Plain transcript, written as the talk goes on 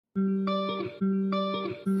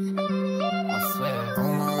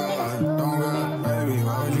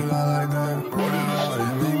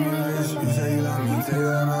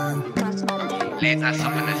late nights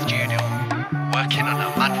up in the studio, working on a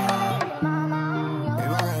mad.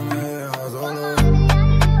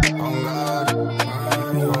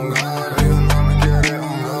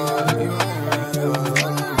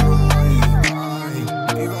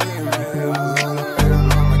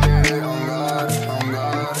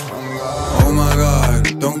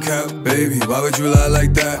 Don't cap, baby, why would you lie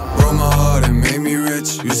like that? Broke my heart and made me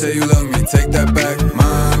rich. You say you love me, take that back.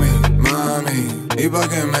 Mami, mami, y pa'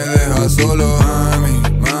 que me dejas solo. Mami,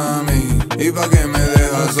 mami, y pa' que me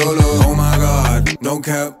dejas solo. Oh my God, don't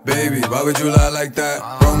cap, baby, why would you lie like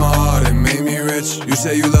that? Broke my heart and made me rich. You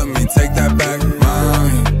say you love me, take that back.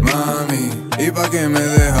 Mami, mami, y pa' que me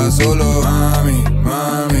dejas solo. Mami,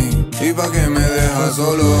 mami, y pa' que me dejas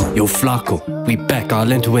solo. Yo Flaco, we back,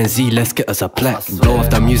 all into NZ, let's get us a plaque. Blow off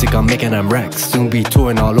that music, I'm making them racks. Soon be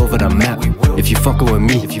touring all over the map. If you fucking with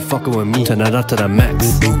me, turn it up to the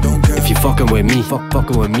max. If you fucking with me,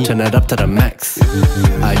 turn it up to the max.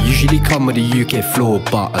 I usually come with the UK flow,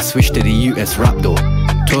 but I switched to the US rap though.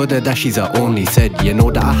 Told her that she's her only, said you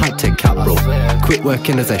know that I had to cap bro. Quit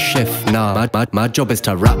working as a chef, nah, my job is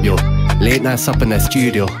to rap yo. Late nights up in the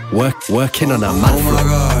studio, working on a mad flow. Oh my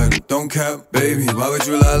God, don't cap, baby, why would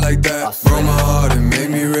you lie like that? Broke my heart and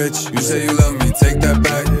made me rich. You say you love me, take that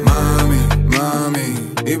back. Mami, mami,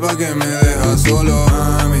 y pa' que me dejas solo.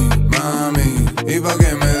 Mami, mami, y pa'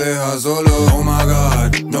 que me dejas solo. Oh my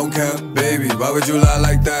God, don't cap, baby, why would you lie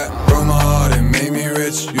like that? Broke my heart and made me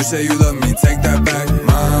rich. You say you love me, take that back.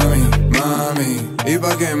 Mami, mami, y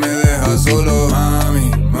pa' que me dejas solo.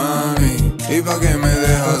 Mami, mami, y pa' que me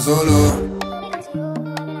dejas solo.